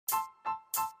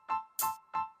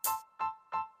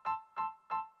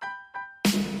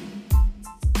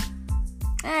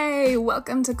Hey,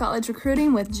 welcome to College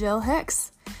Recruiting with Jill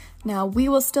Hicks. Now, we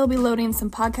will still be loading some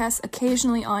podcasts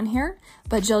occasionally on here,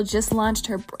 but Jill just launched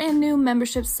her brand new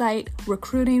membership site,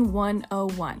 Recruiting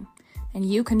 101. And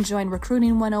you can join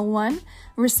Recruiting 101,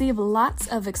 receive lots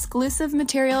of exclusive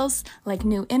materials like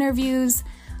new interviews,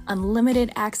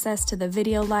 unlimited access to the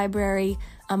video library,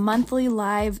 a monthly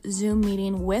live Zoom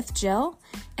meeting with Jill,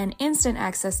 and instant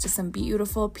access to some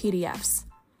beautiful PDFs.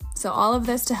 So all of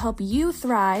this to help you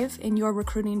thrive in your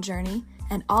recruiting journey,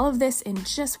 and all of this in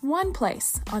just one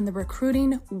place on the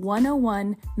Recruiting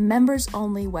 101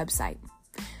 members-only website.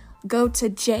 Go to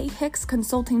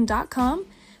jhicksconsulting.com,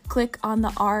 click on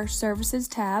the Our Services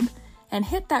tab, and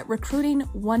hit that Recruiting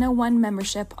 101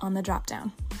 membership on the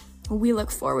dropdown. We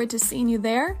look forward to seeing you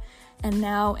there, and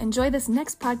now enjoy this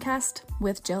next podcast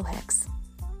with Jill Hicks.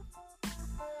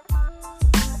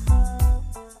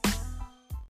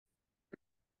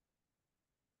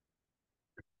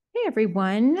 Hey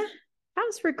everyone,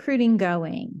 how's recruiting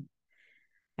going?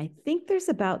 I think there's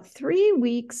about 3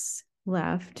 weeks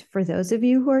left for those of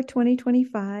you who are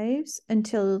 2025s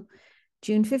until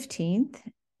June 15th.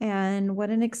 And what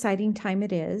an exciting time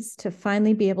it is to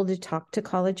finally be able to talk to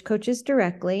college coaches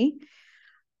directly.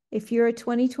 If you're a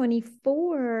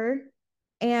 2024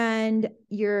 and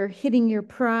you're hitting your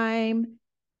prime,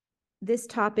 this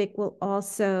topic will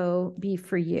also be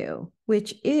for you,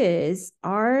 which is,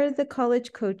 are the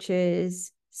college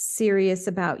coaches serious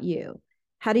about you?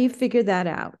 How do you figure that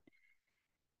out?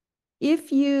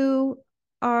 If you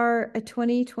are a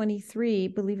 2023,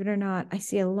 believe it or not, I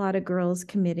see a lot of girls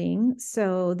committing.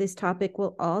 So this topic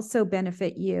will also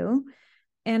benefit you.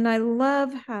 And I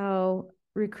love how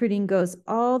recruiting goes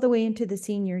all the way into the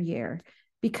senior year,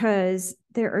 because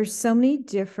there are so many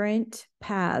different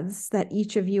paths that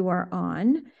each of you are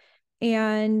on.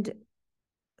 And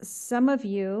some of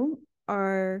you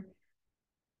are,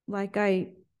 like I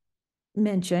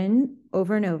mentioned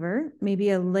over and over,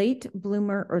 maybe a late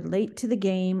bloomer or late to the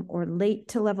game or late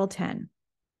to level 10.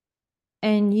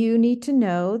 And you need to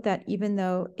know that even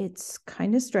though it's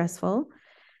kind of stressful,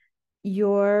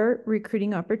 your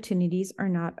recruiting opportunities are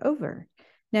not over.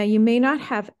 Now, you may not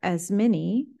have as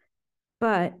many,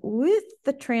 but with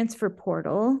the transfer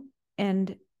portal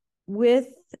and with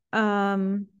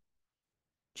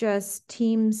just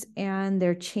teams and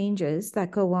their changes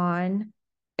that go on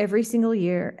every single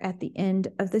year at the end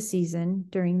of the season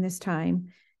during this time,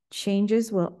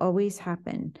 changes will always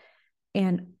happen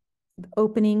and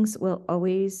openings will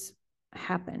always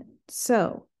happen.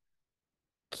 So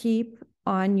keep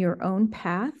on your own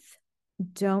path.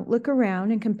 Don't look around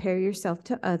and compare yourself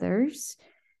to others.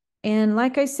 And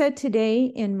like I said today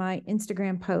in my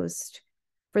Instagram post,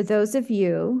 for those of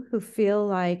you who feel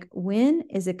like, when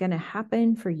is it going to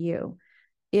happen for you?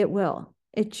 It will.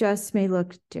 It just may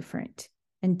look different.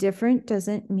 And different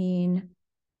doesn't mean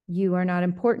you are not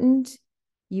important.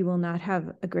 You will not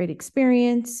have a great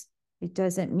experience. It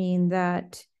doesn't mean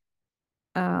that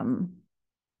in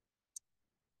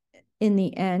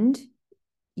the end,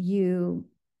 you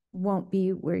won't be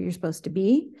where you're supposed to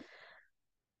be.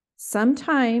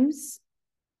 Sometimes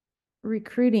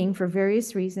recruiting, for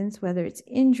various reasons, whether it's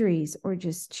injuries or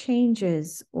just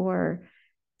changes or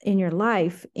in your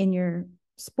life, in your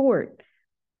sport,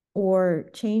 or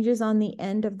changes on the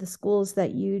end of the schools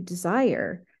that you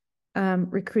desire,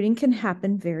 recruiting can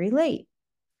happen very late.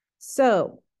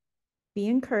 So be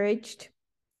encouraged,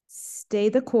 stay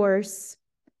the course.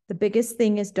 The biggest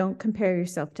thing is don't compare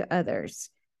yourself to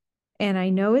others. And I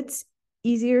know it's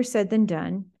easier said than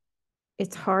done.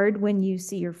 It's hard when you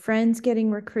see your friends getting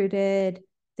recruited,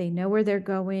 they know where they're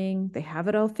going, they have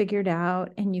it all figured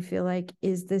out, and you feel like,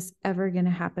 is this ever going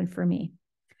to happen for me?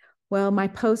 Well, my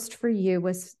post for you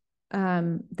was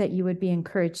that you would be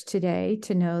encouraged today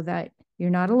to know that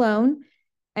you're not alone,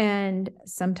 and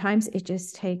sometimes it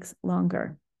just takes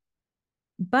longer.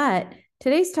 But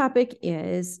today's topic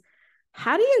is,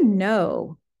 how do you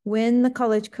know when the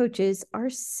college coaches are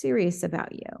serious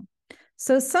about you?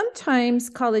 So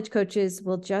sometimes college coaches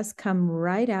will just come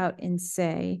right out and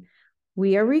say,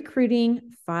 we are recruiting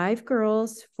 5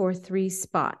 girls for 3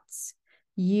 spots.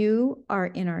 You are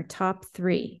in our top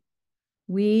 3.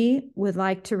 We would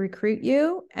like to recruit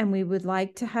you, and we would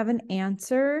like to have an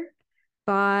answer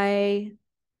by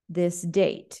this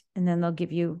date. And then they'll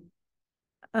give you,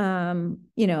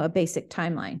 a basic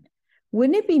timeline.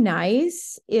 Wouldn't it be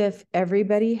nice if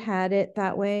everybody had it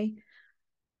that way?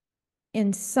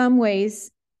 In some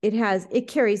ways, it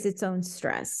carries its own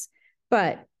stress,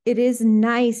 but it is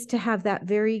nice to have that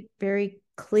very, very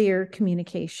clear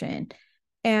communication.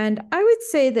 And I would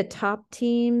say the top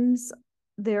teams,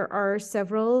 there are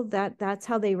several that's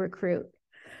how they recruit.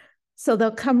 So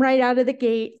they'll come right out of the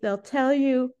gate. They'll tell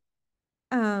you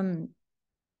how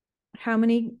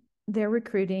many they're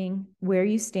recruiting, where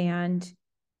you stand,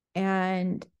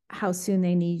 and how soon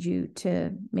they need you to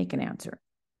make an answer,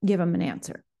 give them an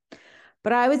answer.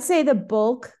 But I would say the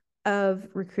bulk of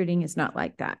recruiting is not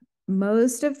like that.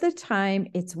 Most of the time,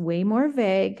 it's way more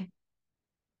vague,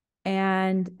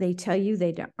 and they tell you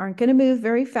they aren't going to move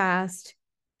very fast,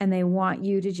 and they want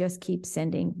you to just keep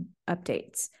sending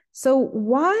updates. So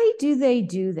why do they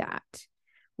do that?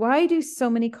 Why do so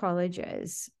many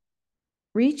colleges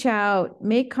reach out,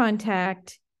 make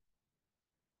contact,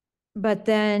 but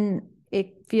then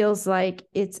it feels like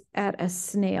it's at a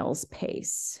snail's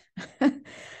pace?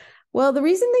 Well, the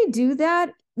reason they do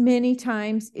that many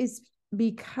times is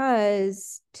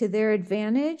because, to their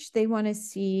advantage, they want to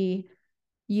see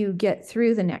you get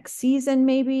through the next season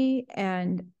maybe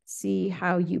and see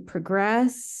how you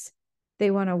progress. They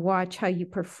want to watch how you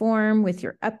perform with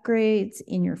your upgrades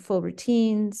in your full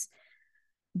routines.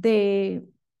 They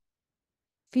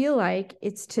feel like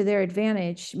it's to their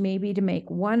advantage maybe to make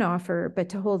one offer, but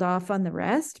to hold off on the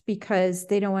rest because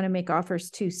they don't want to make offers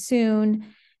too soon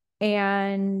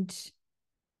and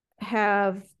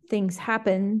have things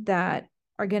happen that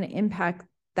are going to impact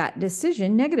that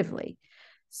decision negatively.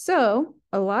 So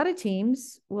a lot of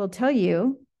teams will tell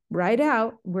you right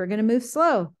out, we're going to move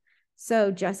slow.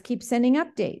 So just keep sending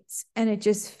updates. And it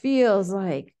just feels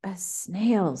like a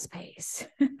snail's pace.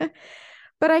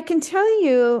 But I can tell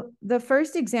you the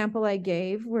first example I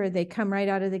gave where they come right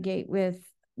out of the gate with,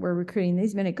 we're recruiting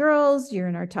these Minute Girls. You're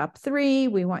in our top 3.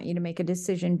 We want you to make a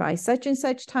decision by such and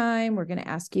such time. We're going to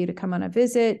ask you to come on a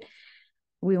visit.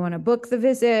 We want to book the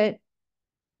visit.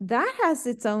 That has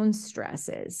its own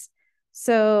stresses.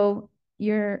 So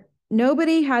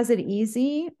nobody has it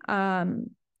easy,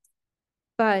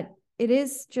 but it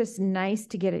is just nice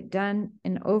to get it done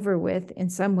and over with in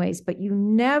some ways. But you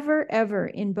never, ever,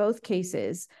 in both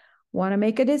cases, want to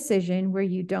make a decision where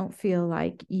you don't feel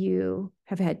like you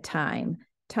have had time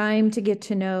to get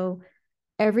to know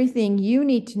everything you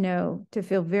need to know to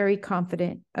feel very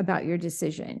confident about your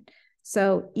decision.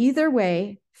 So either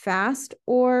way, fast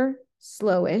or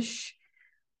slowish,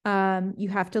 you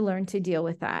have to learn to deal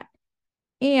with that.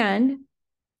 And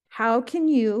how can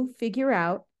you figure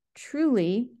out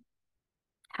truly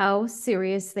how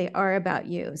serious they are about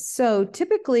you? So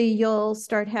typically you'll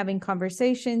start having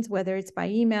conversations, whether it's by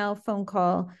email, phone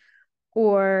call,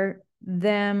 or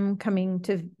them coming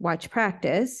to watch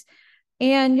practice,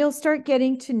 and you'll start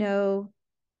getting to know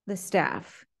the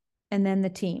staff and then the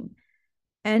team.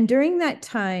 And during that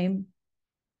time,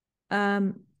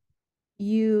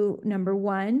 you, number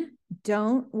one,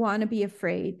 don't want to be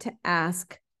afraid to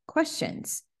ask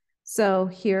questions. So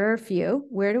here are a few.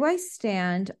 Where do I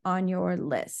stand on your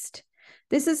list?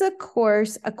 This is, of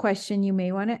course, a question you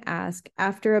may want to ask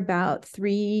after about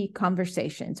 3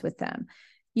 conversations with them.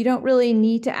 You don't really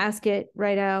need to ask it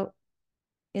right out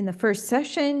in the first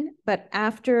session, but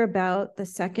after about the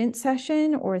second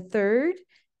session or third,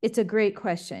 it's a great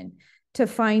question to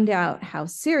find out how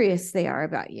serious they are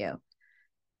about you.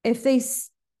 If they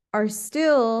are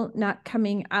still not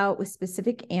coming out with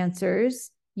specific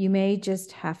answers, you may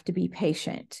just have to be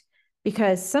patient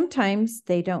because sometimes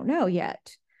they don't know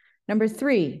yet. Number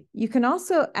 3, you can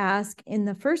also ask in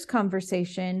the first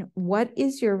conversation, what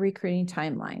is your recruiting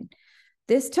timeline?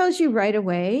 This tells you right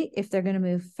away if they're going to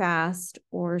move fast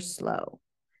or slow.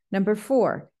 Number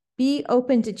 4, be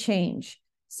open to change.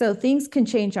 So things can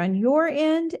change on your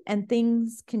end and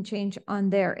things can change on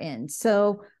their end.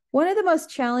 So one of the most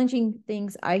challenging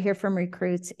things I hear from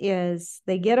recruits is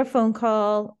they get a phone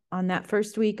call on that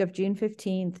first week of June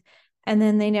 15th, and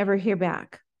then they never hear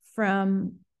back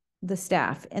from the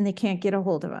staff and they can't get a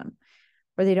hold of them,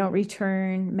 or they don't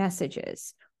return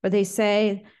messages, or they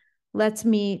say, let's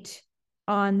meet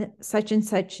on such and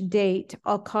such date.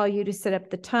 I'll call you to set up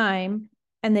the time,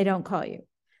 and they don't call you.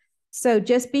 So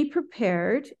just be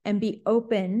prepared and be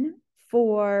open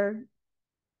for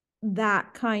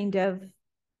that kind of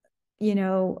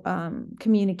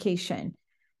communication.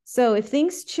 So if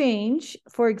things change,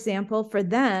 for example, for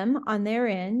them on their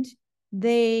end,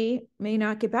 they may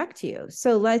not get back to you.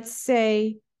 So let's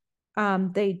say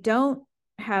they don't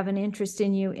have an interest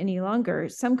in you any longer.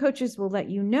 Some coaches will let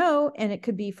you know, and it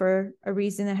could be for a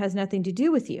reason that has nothing to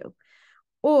do with you.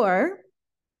 Or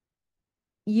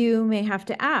you may have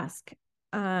to ask,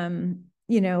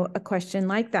 a question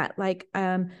like that. Like,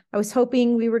 I was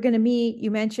hoping we were going to meet.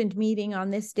 You mentioned meeting on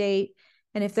this date.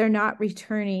 And if they're not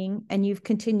returning and you've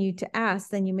continued to ask,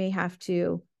 then you may have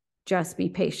to just be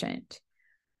patient.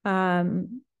 Number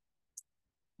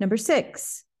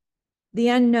 6, the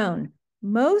unknown.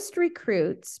 Most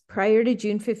recruits prior to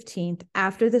June 15th,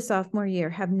 after the sophomore year,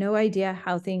 have no idea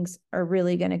how things are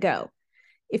really going to go.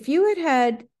 If you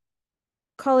had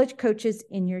college coaches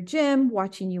in your gym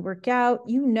watching you work out,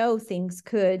 things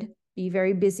could be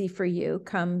very busy for you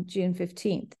come June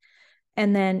 15th.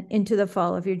 And then into the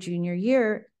fall of your junior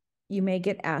year, you may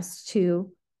get asked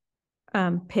to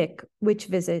pick which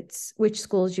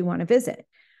schools you want to visit.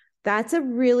 That's a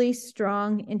really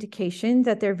strong indication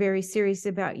that they're very serious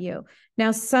about you.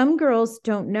 Now, some girls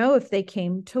don't know if they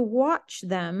came to watch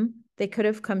them. They could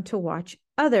have come to watch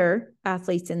other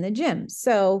athletes in the gym.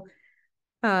 So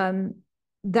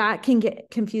that can get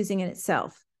confusing in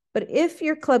itself. But if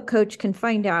your club coach can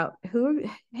find out who'd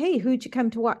you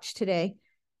come to watch today,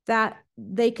 that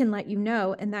they can let you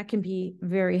know, and that can be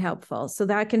very helpful. So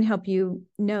that can help you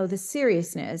know the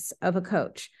seriousness of a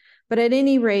coach. But at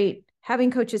any rate,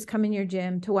 having coaches come in your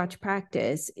gym to watch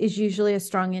practice is usually a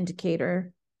strong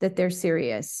indicator that they're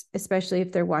serious, especially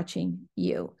if they're watching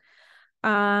you.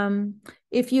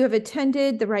 If you have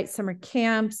attended the right summer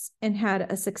camps and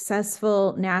had a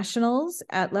successful nationals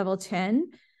at level 10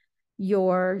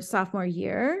 your sophomore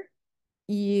year,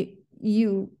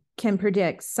 you can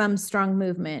predict some strong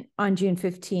movement on June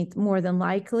 15th, more than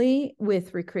likely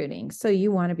with recruiting. So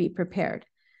you want to be prepared.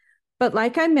 But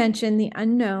like I mentioned, the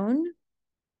unknown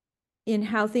in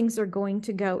how things are going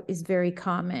to go is very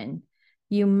common.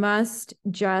 You must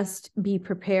just be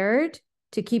prepared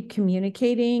to keep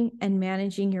communicating and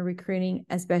managing your recruiting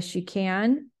as best you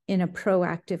can in a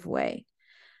proactive way.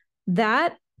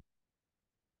 That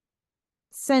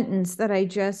sentence that I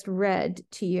just read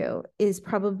to you is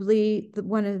probably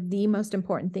one of the most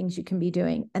important things you can be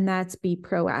doing, and that's be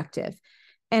proactive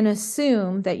and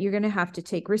assume that you're going to have to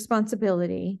take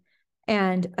responsibility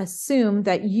and assume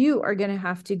that you are going to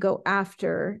have to go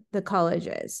after the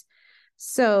colleges.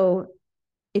 So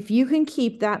if you can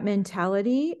keep that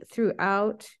mentality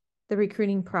throughout the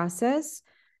recruiting process,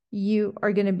 you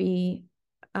are going to be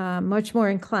much more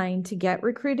inclined to get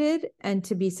recruited and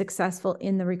to be successful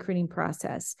in the recruiting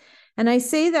process. And I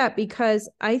say that because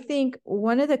I think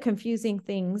one of the confusing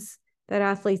things that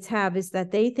athletes have is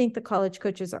that they think the college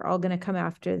coaches are all going to come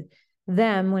after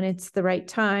them when it's the right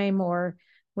time, or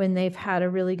when they've had a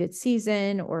really good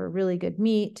season or a really good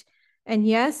meet. And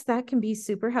yes, that can be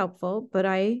super helpful, but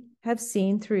I have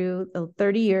seen through the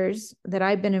 30 years that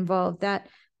I've been involved that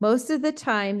most of the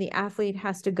time the athlete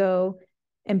has to go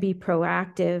and be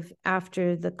proactive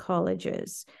after the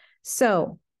colleges.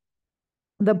 So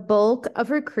the bulk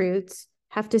of recruits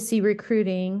have to see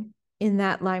recruiting in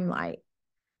that limelight,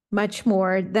 much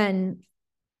more than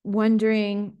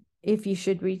wondering if you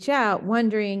should reach out,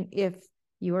 wondering if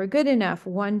you are good enough,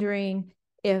 wondering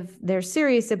if they're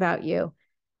serious about you.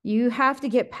 You have to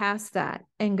get past that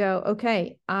and go,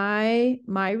 okay,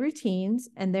 my routines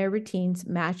and their routines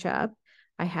match up.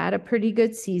 I had a pretty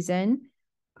good season.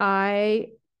 I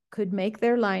could make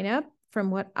their lineup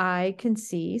from what I can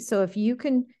see. So if you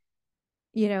can,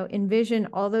 envision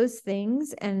all those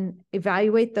things and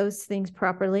evaluate those things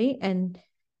properly, and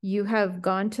you have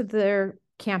gone to their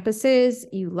campuses,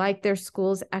 you like their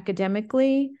schools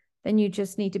academically, then you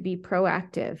just need to be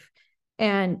proactive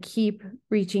and keep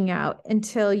reaching out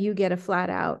until you get a flat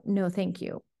out, no, thank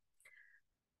you.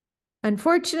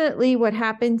 Unfortunately, what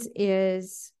happens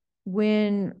is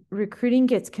when recruiting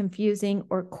gets confusing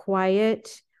or quiet,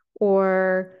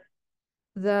 or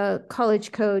the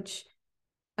college coach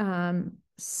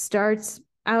starts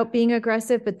out being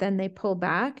aggressive, but then they pull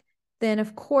back, then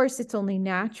of course it's only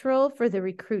natural for the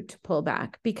recruit to pull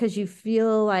back, because you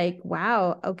feel like,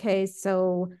 wow, okay,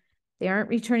 so they aren't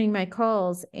returning my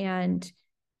calls, and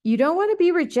you don't want to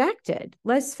be rejected.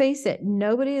 Let's face it,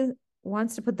 nobody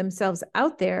wants to put themselves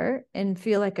out there and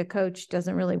feel like a coach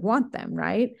doesn't really want them,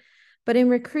 right? But in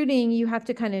recruiting, you have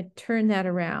to kind of turn that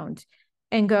around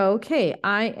and go, okay,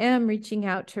 I am reaching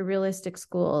out to realistic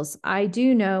schools. I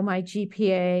do know my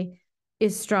GPA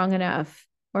is strong enough,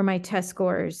 or my test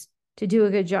scores, to do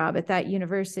a good job at that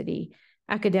university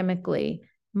academically.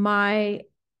 My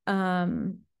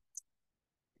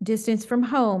distance from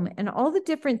home and all the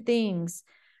different things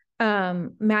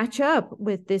match up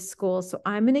with this school. So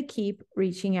I'm going to keep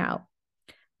reaching out.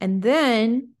 And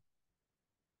then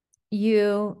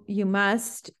you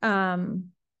must,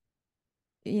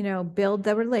 build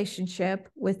the relationship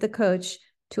with the coach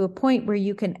to a point where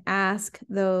you can ask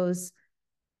those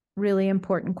really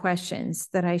important questions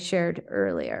that I shared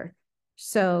earlier.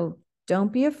 So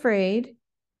don't be afraid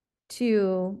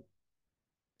to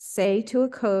say to a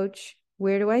coach,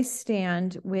 where do I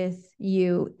stand with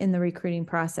you in the recruiting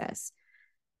process?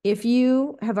 If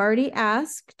you have already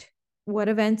asked, what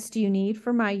events do you need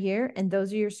for my year? And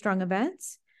those are your strong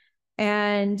events.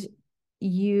 and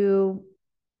you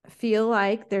feel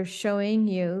like they're showing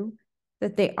you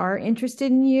that they are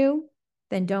interested in you,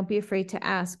 then don't be afraid to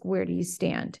ask, where do you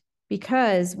stand?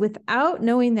 Because without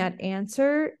knowing that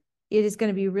answer, it is going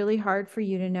to be really hard for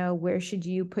you to know where should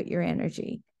you put your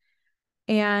energy.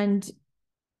 And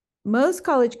most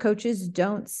college coaches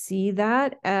don't see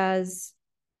that as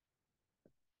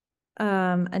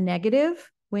a negative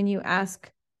when you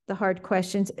ask the hard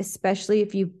questions, especially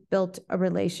if you've built a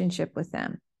relationship with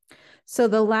them. So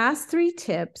the last 3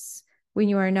 tips, when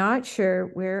you are not sure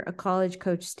where a college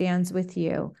coach stands with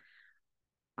you,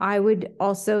 I would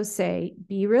also say,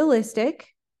 be realistic.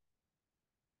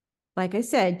 Like I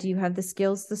said, do you have the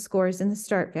skills, the scores, and the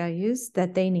start values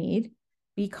that they need?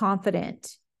 Be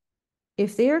confident.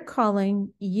 If they are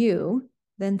calling you,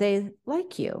 then they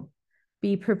like you.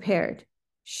 Be prepared.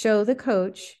 Show the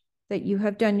coach that you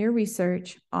have done your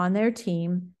research on their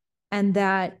team and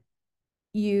that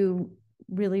you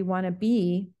really want to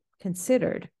be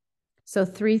considered. So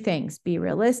 3 things: be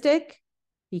realistic,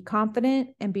 be confident,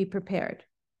 and be prepared.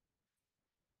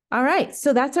 All right,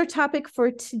 so that's our topic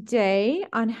for today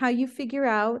on how you figure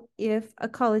out if a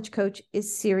college coach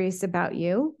is serious about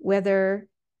you, whether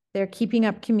they're keeping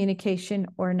up communication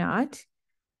or not.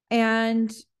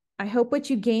 And I hope what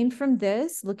you gained from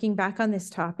this, looking back on this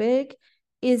topic,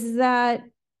 is that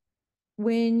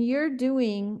when you're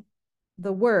doing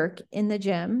the work in the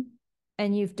gym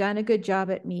and you've done a good job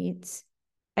at meets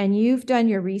and you've done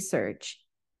your research,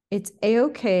 it's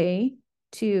a-okay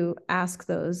to ask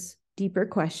those deeper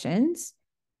questions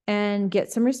and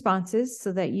get some responses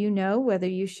so that you know whether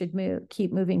you should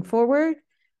keep moving forward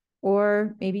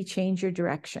or maybe change your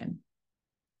direction.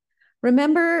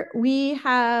 Remember, we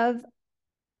have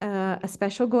a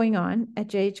special going on at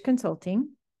JH Consulting.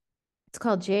 It's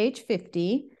called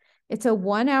JH50. It's a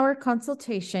 1-hour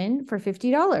consultation for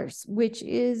 $50, which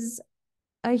is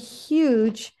a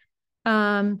huge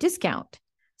discount.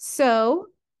 So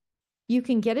you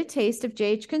can get a taste of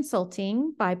JH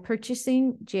Consulting by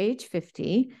purchasing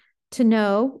JH50 to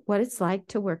know what it's like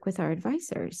to work with our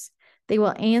advisors. They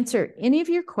will answer any of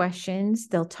your questions.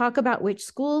 They'll talk about which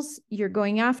schools you're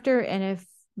going after and if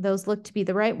those look to be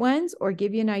the right ones, or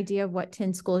give you an idea of what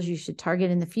 10 schools you should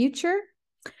target in the future.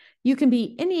 You can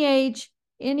be any age,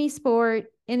 any sport,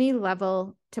 any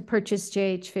level to purchase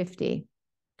JH50.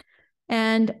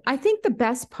 And I think the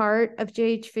best part of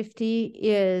JH50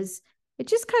 is it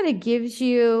just kind of gives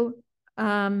you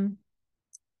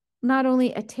not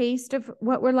only a taste of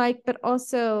what we're like, but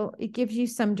also it gives you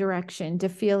some direction to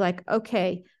feel like,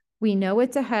 okay, we know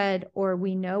what's ahead, or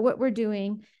we know what we're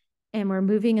doing and we're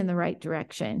moving in the right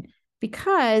direction.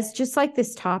 Because just like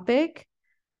this topic,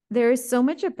 there is so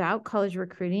much about college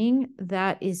recruiting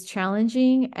that is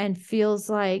challenging and feels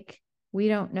like we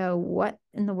don't know what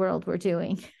in the world we're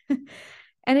doing.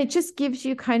 And it just gives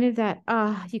you kind of that,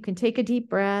 you can take a deep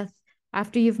breath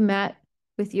after you've met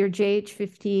with your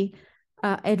JH50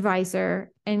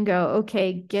 advisor and go,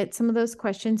 okay, get some of those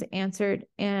questions answered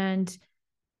and,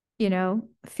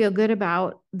 feel good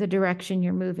about the direction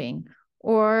you're moving.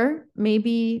 Or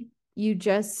maybe you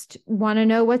just want to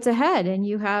know what's ahead and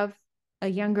you have a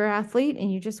younger athlete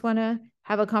and you just want to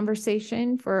have a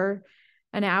conversation for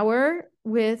an hour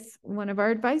with one of our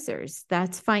advisors.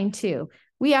 That's fine too.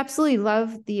 We absolutely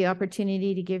love the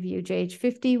opportunity to give you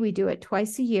JH50. We do it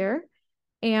twice a year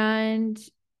and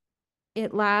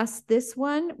it lasts. This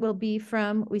one will be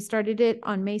we started it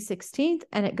on May 16th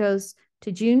and it goes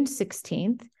to June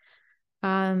 16th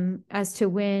as to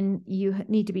when you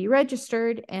need to be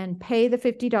registered and pay the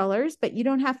 $50, but you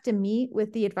don't have to meet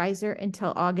with the advisor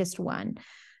until August 1.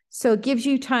 So it gives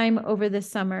you time over the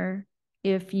summer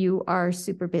if you are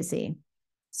super busy.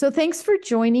 So thanks for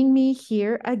joining me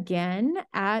here again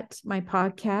at my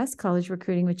podcast, College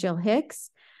Recruiting with Jill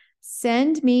Hicks.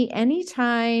 Send me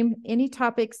anytime, any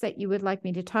topics that you would like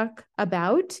me to talk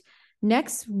about.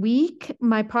 Next week,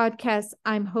 my podcast,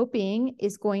 I'm hoping,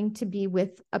 is going to be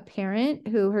with a parent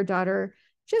who her daughter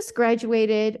just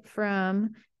graduated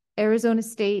from Arizona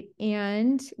State.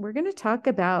 And we're going to talk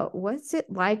about what's it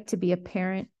like to be a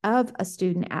parent of a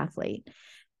student athlete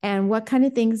and what kind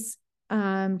of things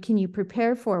can you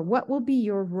prepare for? What will be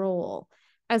your role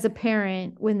as a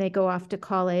parent when they go off to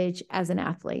college as an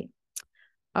athlete?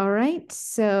 All right,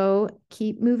 so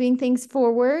keep moving things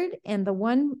forward. And the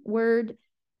one word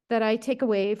that I take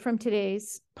away from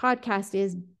today's podcast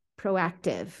is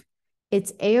proactive.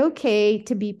 It's a-okay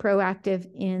to be proactive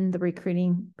in the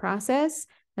recruiting process.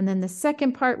 And then the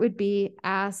second part would be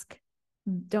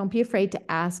don't be afraid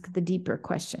to ask the deeper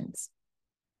questions.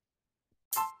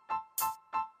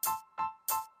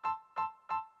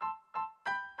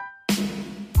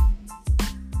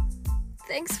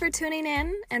 Thanks for tuning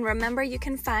in, and remember you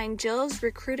can find Jill's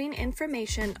recruiting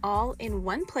information all in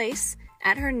one place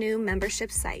at her new membership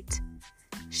site.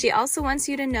 She also wants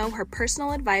you to know her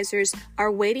personal advisors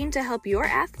are waiting to help your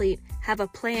athlete have a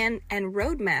plan and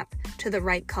roadmap to the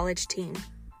right college team.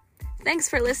 Thanks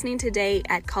for listening today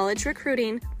at College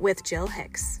Recruiting with Jill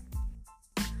Hicks.